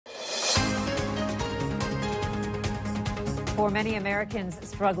For many Americans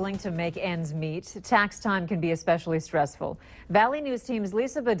struggling to make ends meet, tax time can be especially stressful. Valley News Team's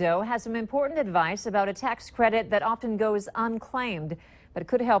Lisa Badeau has some important advice about a tax credit that often goes unclaimed, but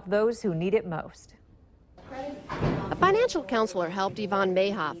could help those who need it most. A financial counselor helped Yvonne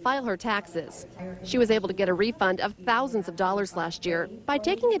Meha file her taxes. She was able to get a refund of thousands of dollars last year by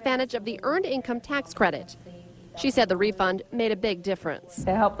taking advantage of the Earned Income Tax Credit. She said the refund made a big difference.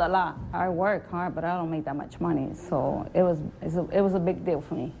 It helped a lot. I work hard, but I don't make that much money, so it was a big deal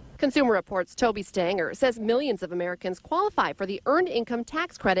for me. Consumer Reports' Toby Stanger says millions of Americans qualify for the Earned Income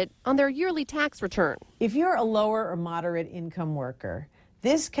Tax Credit on their yearly tax return. If you're a lower or moderate income worker,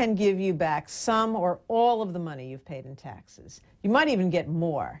 this can give you back some or all of the money you've paid in taxes. You might even get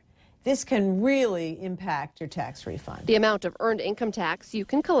more. This can really impact your tax refund. The amount of earned income tax you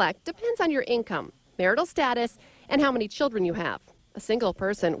can collect depends on your income, marital status, and how many children you have. A single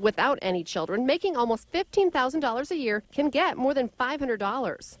person without any children making almost $15,000 a year can get more than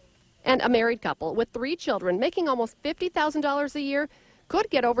 $500. And a married couple with 3 children making almost $50,000 a year could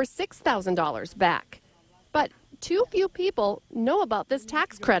get over $6,000 back. But too few people know about this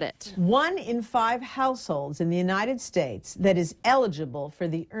tax credit. 1 in 5 households in the United States that is eligible for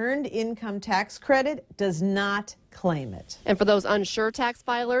the Earned Income Tax Credit does not claim it. And for those unsure tax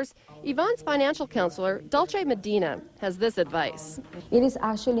filers, Yvonne's financial counselor, Dulce Medina, has this advice. It is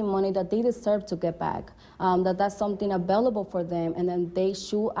actually money that they deserve to get back, that's something available for them, and then they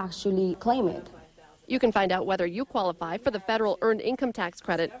should actually claim it. You can find out whether you qualify for the federal Earned Income Tax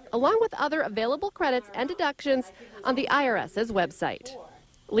Credit, along with other available credits and deductions on the IRS's website.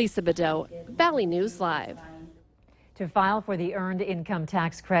 Lisa Badeau, Valley News Live. To file for the Earned Income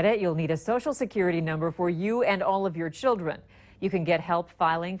Tax Credit, you'll need a Social Security number for you and all of your children. You can get help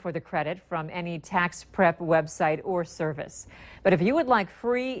filing for the credit from any tax prep website or service. But if you would like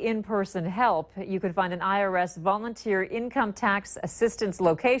free in-person help, you can find an IRS volunteer income tax assistance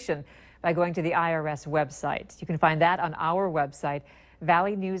location by going to the IRS website. You can find that on our website,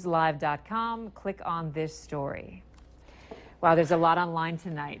 valleynewslive.com. Click on this story. Wow, there's a lot online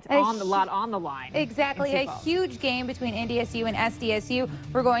tonight. A lot on the line. Exactly. A huge game between NDSU and SDSU.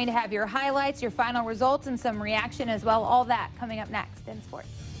 We're going to have your highlights, your final results, and some reaction as well. All that coming up next in sports.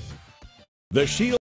 The Shield.